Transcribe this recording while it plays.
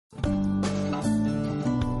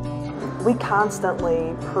We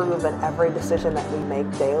constantly prove in every decision that we make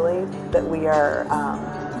daily that we are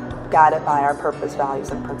guided by our purpose,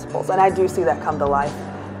 values, and principles. And I do see that come to life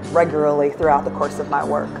regularly throughout the course of my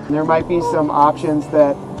work. There might be some options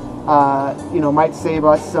that might save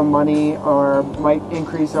us some money or might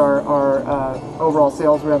increase our overall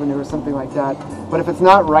sales revenue or something like that. But if it's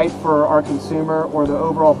not right for our consumer or the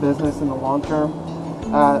overall business in the long term,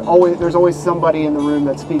 there's always somebody in the room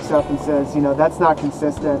that speaks up and says, that's not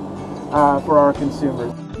consistent for our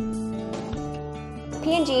consumers.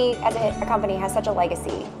 P&G as a company has such a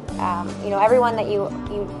legacy. Everyone that you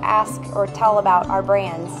ask or tell about our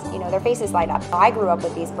brands, their faces light up. I grew up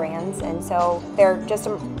with these brands, and so they're just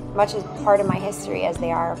as much a part of my history as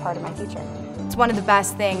they are a part of my future. It's one of the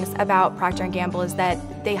best things about Procter & Gamble is that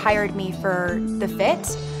they hired me for the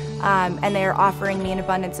fit, and they're offering me an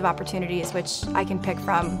abundance of opportunities which I can pick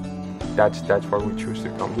from. That's why we choose to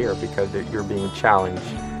come here, because you're being challenged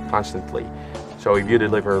constantly. So if you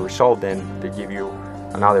deliver a result, then they give you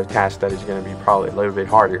another task that is going to be probably a little bit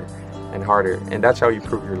harder and harder, and that's how you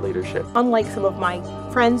prove your leadership. Unlike some of my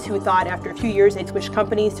friends who thought after a few years they'd switch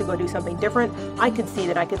companies to go do something different, I could see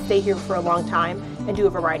that I could stay here for a long time and do a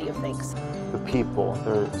variety of things. The people,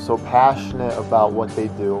 they're so passionate about what they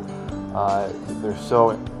do. They're so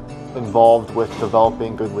involved with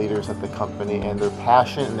developing good leaders at the company, and their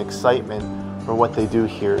passion and excitement for what they do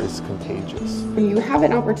here is contagious. When you have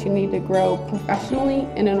an opportunity to grow professionally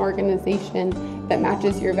in an organization that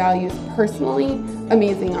matches your values personally,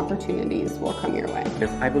 amazing opportunities will come your way.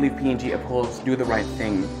 I believe P&G upholds do the right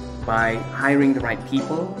thing by hiring the right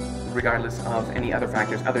people, regardless of any other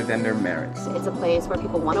factors other than their merits. It's a place where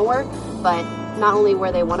people want to work, but not only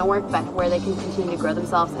where they want to work, but where they can continue to grow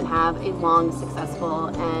themselves and have a long, successful,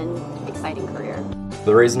 and exciting career.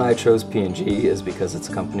 The reason I chose P&G is because it's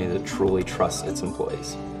a company that truly trusts its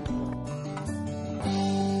employees.